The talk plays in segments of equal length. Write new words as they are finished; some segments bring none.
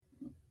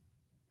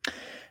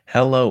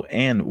Hello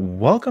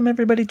and welcome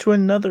everybody to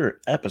another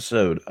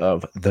episode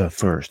of the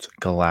First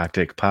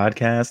Galactic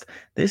Podcast.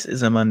 This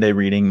is a Monday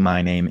reading.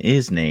 My name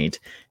is Nate,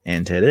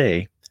 and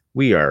today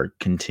we are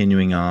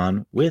continuing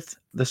on with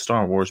the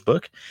Star Wars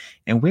book,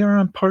 and we are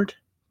on part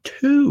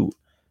 2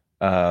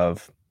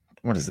 of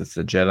what is this?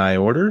 The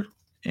Jedi Order,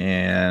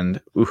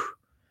 and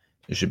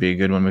this should be a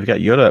good one. We've got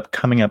Yoda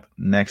coming up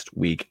next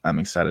week. I'm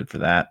excited for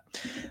that.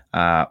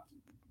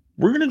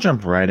 We're going to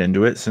jump right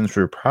into it since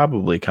we're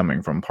probably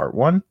coming from part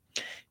 1.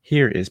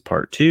 Here is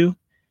part 2.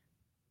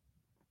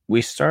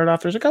 We start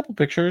off, there's a couple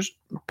pictures.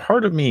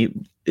 Part of me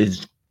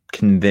is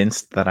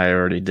convinced that I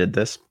already did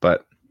this,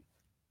 but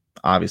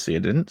obviously I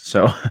didn't.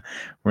 So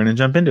we're going to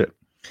jump into it.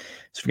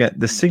 So we got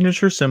the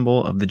signature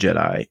symbol of the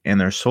Jedi and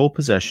their sole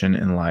possession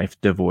in life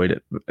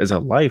is a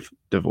life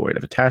devoid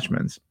of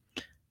attachments.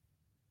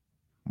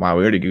 Wow,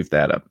 we already goofed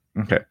that up.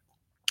 Okay.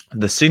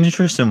 The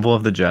signature symbol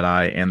of the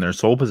Jedi and their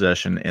sole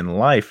possession in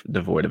life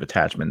devoid of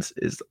attachments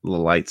is the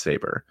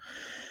lightsaber.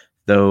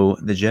 Though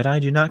the Jedi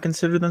do not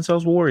consider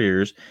themselves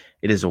warriors,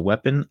 it is a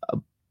weapon,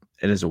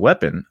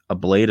 a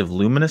blade of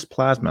luminous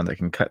plasma that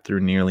can cut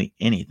through nearly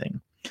anything,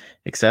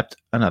 except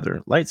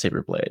another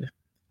lightsaber blade,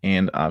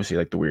 and obviously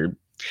like the weird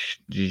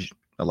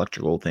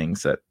electrical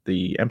things that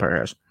the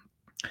Empire has.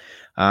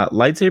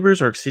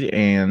 Lightsabers are exceeding,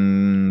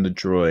 and the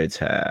droids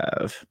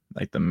have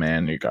like the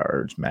Magna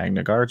Guards,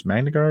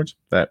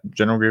 that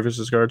General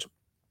Grievous's guards.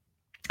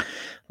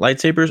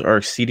 Lightsabers are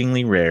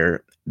exceedingly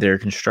rare, their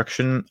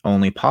construction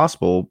only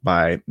possible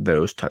by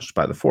those touched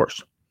by the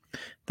Force.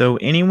 Though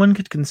anyone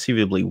could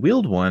conceivably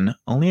wield one,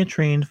 only a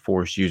trained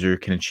Force user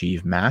can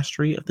achieve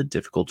mastery of the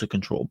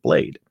difficult-to-control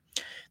blade.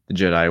 The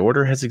Jedi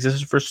Order has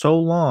existed for so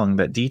long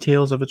that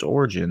details of its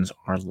origins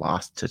are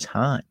lost to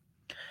time.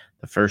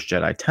 The first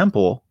Jedi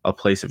Temple, a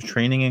place of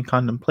training and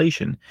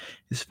contemplation,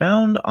 is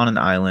found on an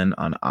island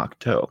on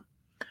Ahch-To.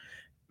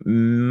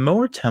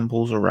 More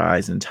temples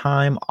arise in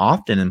time,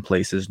 often in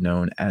places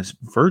known as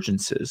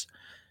vergences,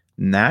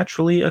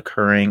 naturally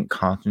occurring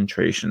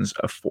concentrations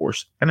of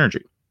Force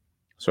energy.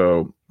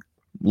 So,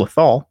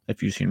 Lothal,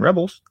 if you've seen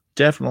Rebels,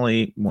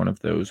 definitely one of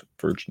those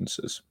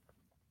vergences.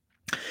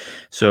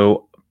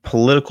 So,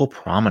 political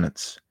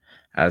prominence.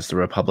 As the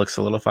Republic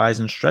solidifies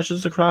and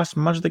stretches across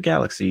much of the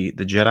galaxy,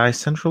 the Jedi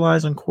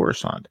centralize on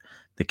Coruscant,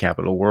 the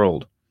capital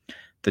world.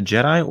 The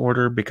Jedi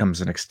Order becomes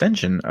an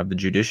extension of the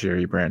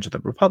judiciary branch of the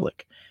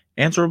Republic,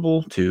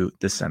 answerable to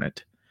the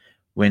Senate.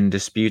 When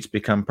disputes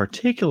become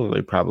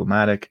particularly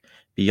problematic,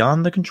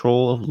 beyond the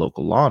control of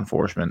local law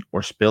enforcement,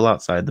 or spill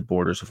outside the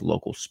borders of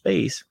local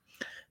space,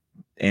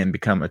 and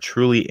become a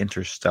truly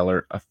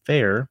intersystem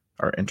affair,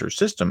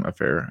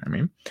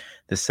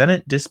 the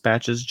Senate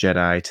dispatches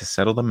Jedi to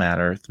settle the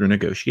matter through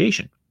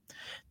negotiation.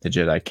 The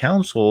Jedi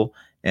Council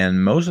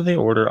and most of the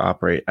Order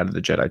operate out of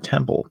the Jedi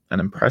Temple, an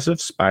impressive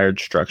spired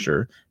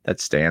structure that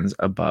stands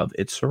above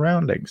its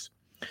surroundings.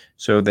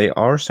 So they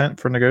are sent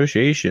for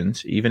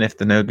negotiations, even if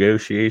the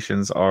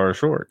negotiations are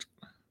short.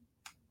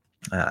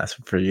 So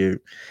for you,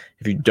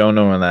 if you don't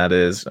know what that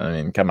is, I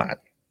mean, come on.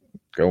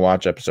 Go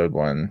watch episode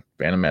 1,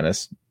 Phantom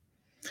Menace.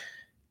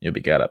 You'll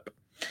be got up.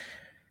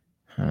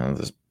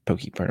 This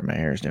pokey part of my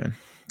hair is doing.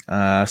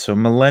 So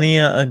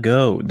millennia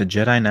ago, the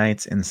Jedi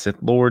Knights and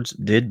Sith Lords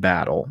did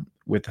battle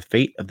with the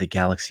fate of the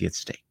galaxy at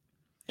stake.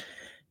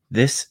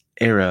 This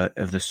era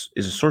of this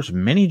is a source of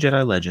many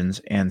Jedi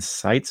legends, and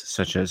sites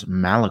such as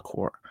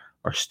Malachor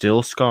are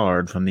still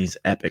scarred from these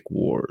epic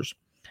wars.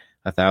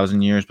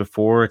 1,000 years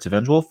before its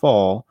eventual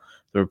fall,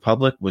 the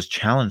Republic was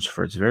challenged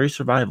for its very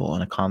survival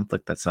in a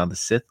conflict that saw the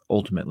Sith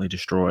ultimately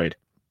destroyed.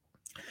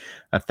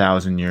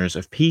 1,000 years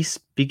of peace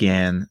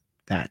began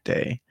that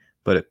day,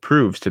 but it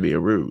proves to be a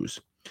ruse.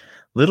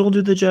 Little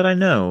do the Jedi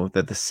know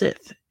that the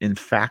Sith, in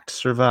fact,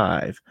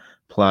 survive,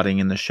 plotting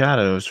in the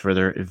shadows for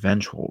their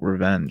eventual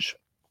revenge.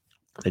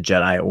 The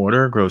Jedi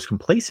Order grows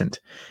complacent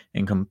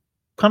and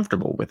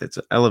comfortable with its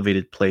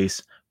elevated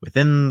place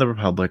within the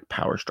Republic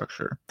power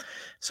structure.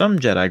 Some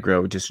Jedi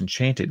grow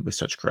disenchanted with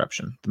such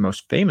corruption. The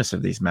most famous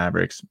of these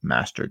mavericks,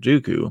 Master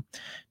Dooku,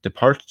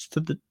 departs to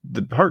the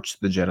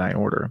Jedi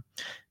Order.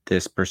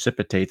 This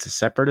precipitates a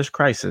separatist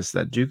crisis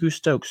that Dooku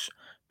stokes,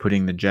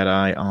 putting the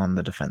Jedi on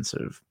the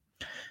defensive.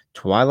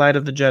 Twilight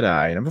of the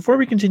Jedi. And before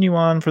we continue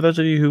on, for those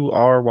of you who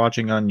are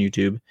watching on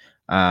YouTube,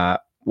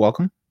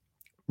 welcome.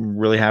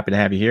 Really happy to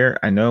have you here.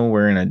 I know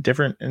we're in a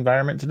different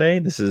environment today.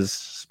 This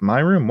is my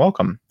room.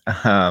 Welcome.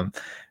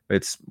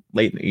 It's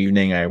late in the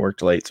evening. I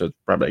worked late, so it's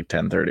probably like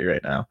 10:30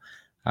 right now.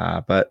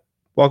 But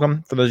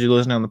welcome. For those of you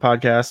listening on the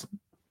podcast,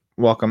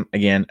 welcome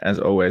again. As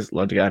always,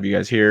 love to have you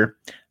guys here.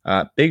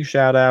 Big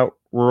shout out,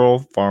 Rural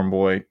Farm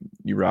Boy.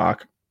 You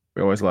rock.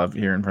 We always love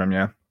hearing from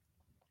you.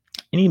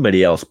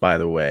 Anybody else, by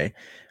the way,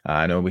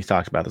 I know we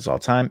talked about this all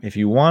the time. If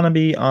you want to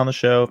be on the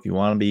show, if you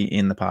want to be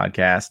in the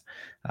podcast,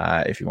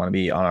 if you want to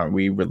be on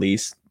we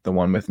release the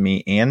one with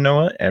me and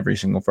Noah every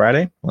single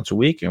Friday, once a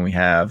week, and we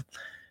have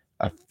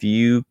a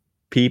few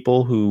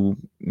people who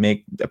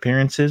make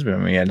appearances.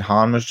 When we had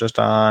Han was just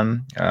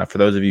on. For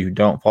those of you who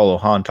don't follow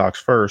Han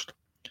Talks First,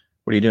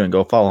 what are you doing?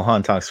 Go follow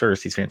Han Talks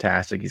First. He's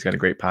fantastic. He's got a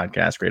great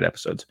podcast, great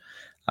episodes.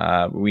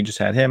 We just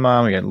had him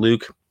on. We got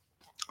Luke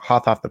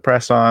Hoth off the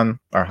press on,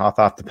 or Hoth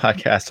off the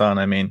podcast on.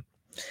 I mean,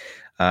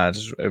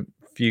 just a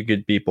few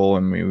good people,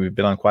 and we've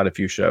been on quite a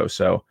few shows.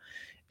 So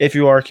if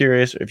you are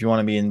curious, if you want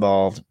to be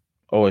involved,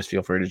 always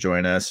feel free to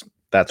join us.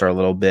 That's our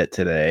little bit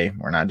today.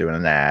 We're not doing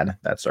an ad.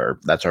 That's our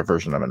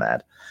version of an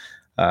ad.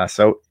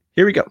 So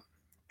here we go.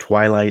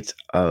 Twilight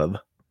of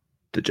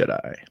the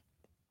Jedi.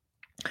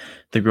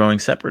 The growing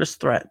separatist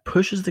threat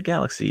pushes the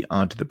galaxy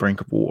onto the brink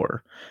of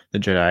war. The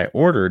Jedi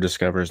Order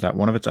discovers that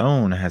one of its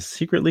own has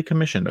secretly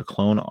commissioned a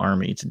clone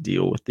army to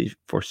deal with the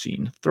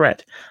foreseen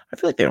threat. I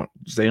feel like they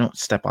don't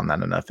step on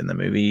that enough in the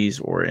movies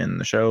or in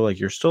the show. Like,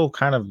 you're still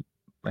kind of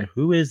like,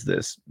 who is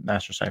this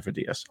Master Cypher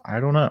Diaz? I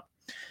don't know.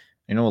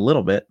 I know a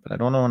little bit, but I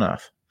don't know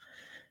enough.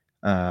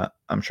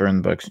 I'm sure in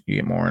the books you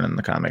get more, and in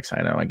the comics,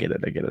 I know. I get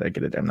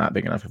it. I'm not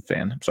big enough a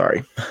fan. I'm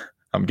sorry.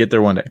 I'll get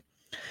there one day.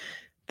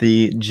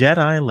 The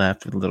Jedi,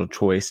 left with little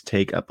choice,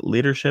 take up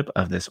leadership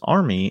of this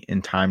army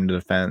in time to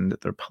defend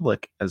the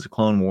Republic as the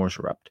Clone Wars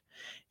erupt.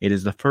 It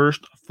is the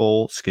first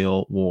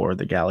full-scale war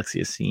the galaxy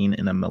has seen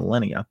in a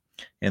millennia,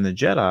 and the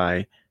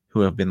Jedi, who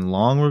have been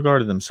long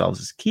regarded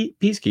themselves as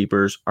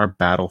peacekeepers, are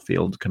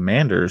battlefield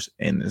commanders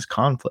in this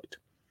conflict.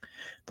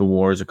 The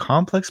war is a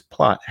complex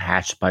plot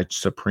hatched by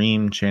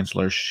Supreme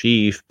Chancellor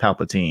Sheev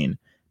Palpatine,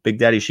 Big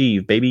Daddy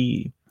Sheev,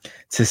 baby,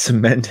 to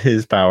cement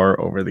his power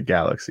over the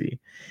galaxy.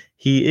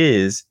 He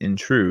is, in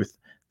truth,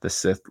 the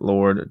Sith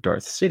Lord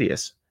Darth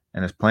Sidious,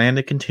 and has planned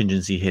a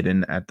contingency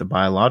hidden in the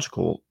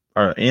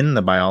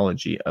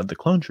biology of the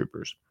clone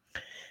troopers.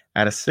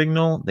 At a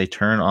signal, they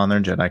turn on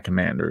their Jedi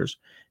commanders,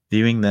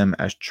 viewing them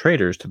as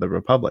traitors to the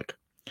Republic.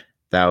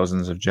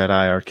 Thousands of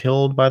Jedi are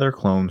killed by their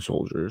clone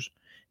soldiers.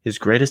 His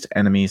greatest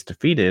enemies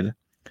defeated,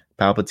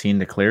 Palpatine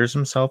declares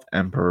himself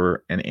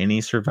Emperor and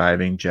any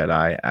surviving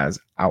Jedi as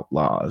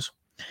outlaws.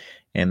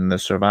 And the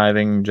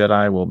surviving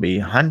Jedi will be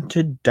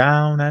hunted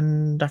down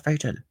and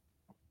defeated.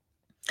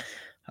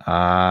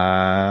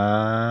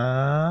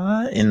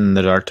 In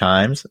the dark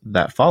times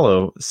that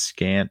follow,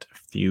 scant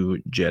few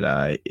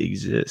Jedi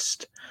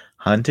exist,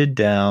 hunted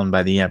down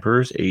by the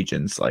Emperor's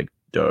agents like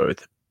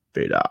Darth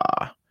Vader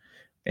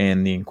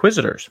and the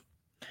Inquisitors.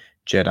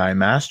 Jedi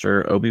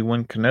Master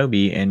Obi-Wan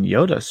Kenobi and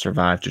Yoda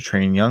survive to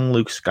train young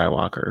Luke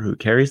Skywalker, who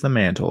carries the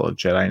mantle of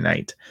Jedi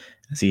Knight,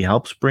 as he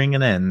helps bring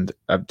an end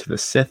up to the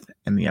Sith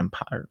and the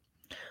Empire.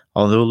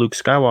 Although Luke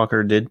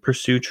Skywalker did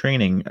pursue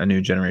training a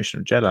new generation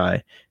of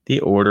Jedi, the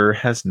Order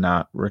has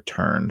not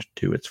returned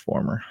to its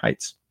former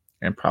heights,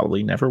 and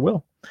probably never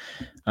will,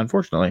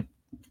 unfortunately.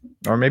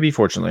 Or maybe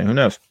fortunately, who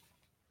knows?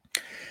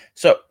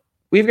 So,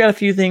 we've got a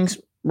few things.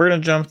 We're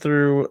going to jump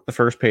through the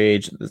first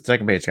page. The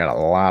second page got a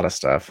lot of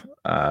stuff.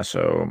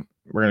 So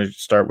we're going to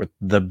start with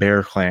the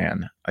Bear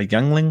Clan. A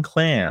youngling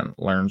clan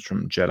learns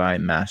from Jedi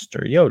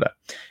Master Yoda.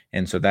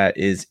 And so that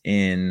is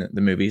in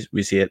the movies.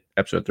 We see it,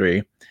 episode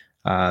 3.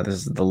 This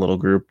is the little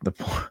group, the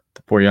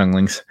poor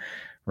younglings.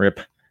 Rip.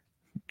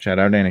 Shout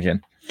out Anakin.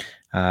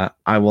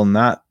 I will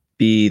not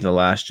be the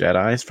last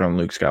Jedi's from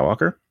Luke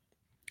Skywalker.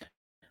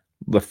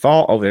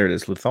 Lothal, oh, there it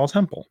is. Lothal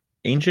Temple.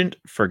 Ancient,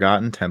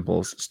 forgotten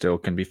temples still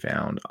can be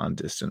found on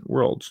distant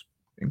worlds,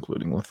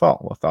 including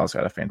Lothal. Lothal's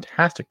got a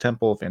fantastic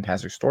temple,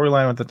 fantastic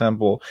storyline with the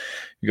temple.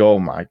 You go, oh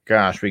my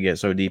gosh, we get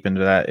so deep into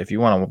that. If you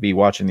want to be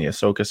watching the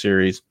Ahsoka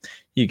series,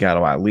 you got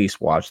to at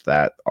least watch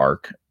that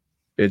arc.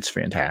 It's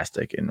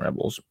fantastic in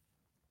Rebels.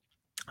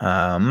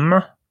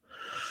 Now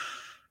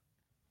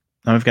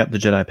we've got the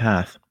Jedi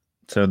Path.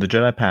 So the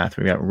Jedi Path,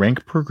 we've got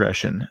rank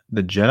progression.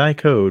 The Jedi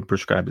Code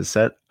prescribes a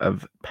set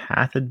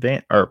path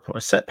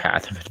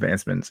of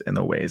advancements in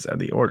the ways of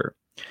the Order.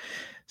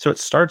 So it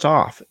starts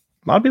off. A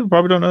lot of people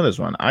probably don't know this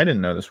one. I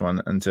didn't know this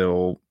one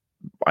until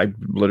I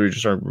literally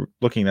just started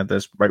looking at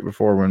this right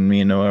before when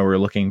me and Noah were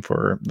looking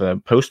for the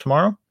post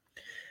tomorrow.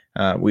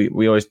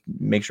 We always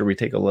make sure we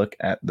take a look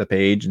at the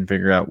page and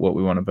figure out what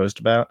we want to post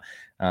about.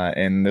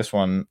 And this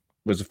one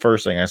was the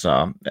first thing I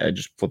saw. I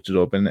just flipped it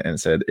open and it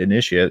said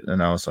initiate,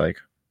 and I was like,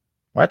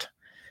 what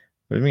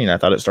do you mean? I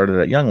thought it started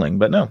at youngling,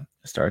 but no,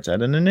 it starts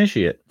at an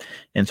initiate.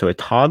 And so a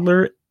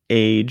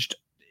toddler-aged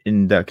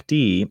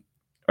inductees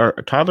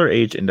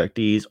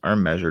are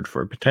measured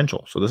for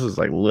potential. So this is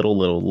like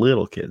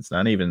little kids,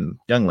 not even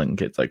youngling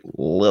kids, like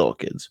little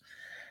kids.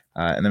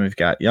 And then we've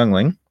got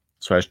youngling.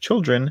 So as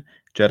children,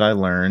 Jedi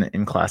learn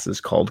in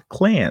classes called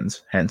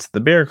clans, hence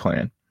the Bear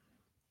Clan.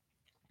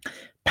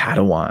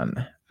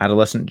 Padawan.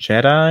 Adolescent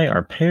Jedi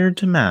are paired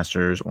to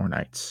masters or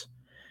knights.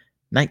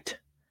 Knight.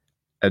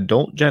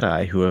 Adult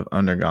Jedi who have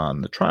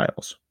undergone the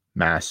trials.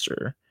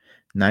 Master.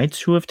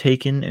 Knights who have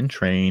taken and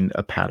trained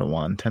a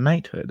Padawan to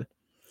knighthood.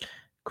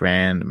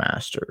 Grand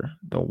Master.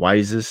 The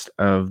wisest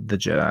of the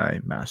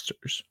Jedi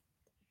Masters.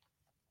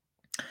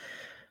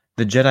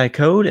 The Jedi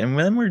Code, and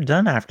then we're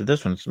done after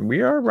this one. So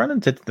we are running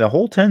to the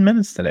whole 10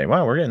 minutes today.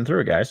 Wow, we're getting through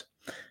it, guys.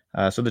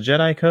 So the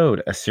Jedi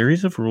Code, a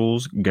series of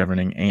rules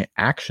governing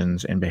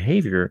actions and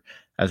behavior,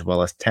 as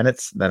well as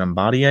tenets that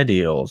embody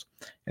ideals.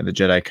 And the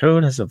Jedi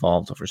Code has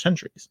evolved over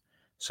centuries.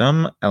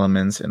 Some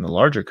elements in the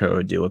larger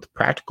code deal with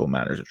practical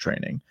matters of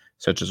training.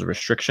 such as a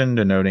restriction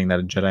denoting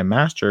that a Jedi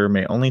Master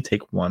may only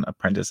take one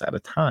apprentice at a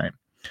time.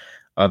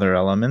 Other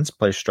elements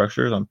place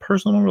structures on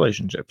personal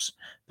relationships.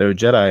 Though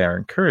Jedi are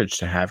encouraged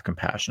to have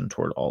compassion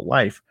toward all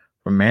life,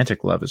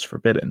 romantic love is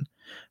forbidden,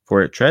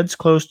 for it treads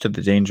close to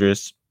the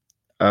dangers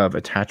of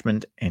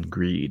attachment and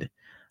greed.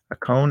 A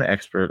Cone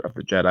expert of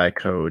the Jedi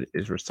Code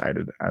is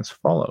recited as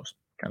follows.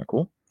 Kind of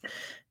cool.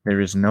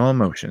 There is no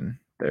emotion,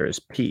 there is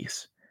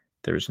peace.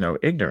 There is no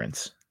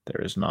ignorance,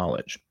 there is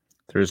knowledge.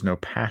 There is no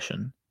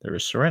passion, there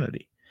is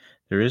serenity.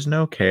 There is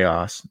no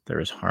chaos, there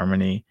is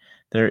harmony.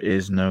 There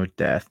is no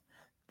death,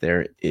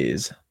 there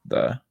is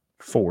the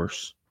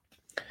Force.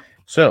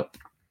 So,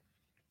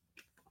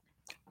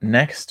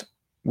 next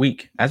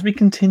week, as we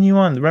continue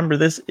on, remember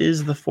this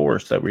is the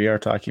Force that we are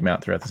talking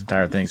about throughout this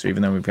entire thing. So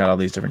even though we've got all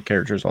these different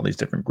characters, all these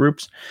different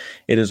groups,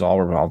 it is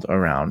all revolved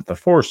around the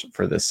Force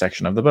for this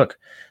section of the book.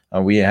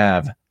 We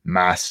have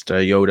Master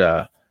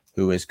Yoda,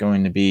 who is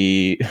going to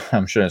be,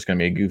 I'm sure it's going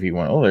to be a goofy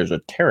one. Oh, there's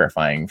a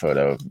terrifying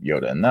photo of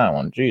Yoda in that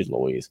one. Jeez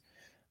Louise.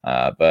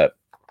 But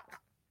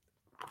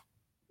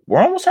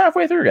we're almost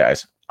halfway through,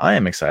 guys. I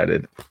am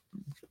excited.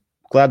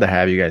 Glad to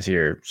have you guys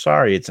here.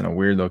 Sorry it's in a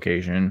weird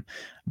location.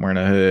 I'm wearing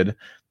a hood.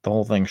 The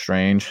whole thing's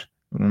strange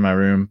in my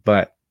room,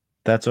 but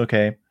that's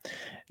okay.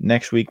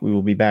 Next week, we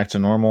will be back to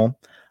normal.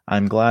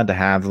 I'm glad to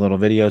have the little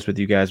videos with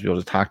you guys, be able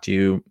to talk to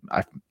you.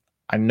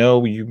 I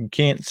know you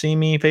can't see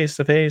me face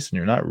to face and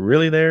you're not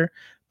really there,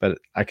 but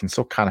I can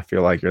still kind of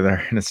feel like you're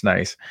there, and it's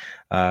nice.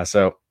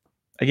 So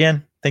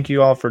again, thank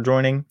you all for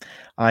joining.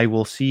 I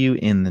will see you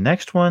in the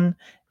next one,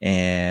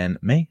 and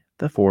may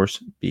the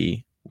Force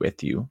be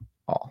with you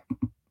all.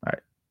 All right.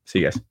 See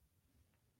you guys.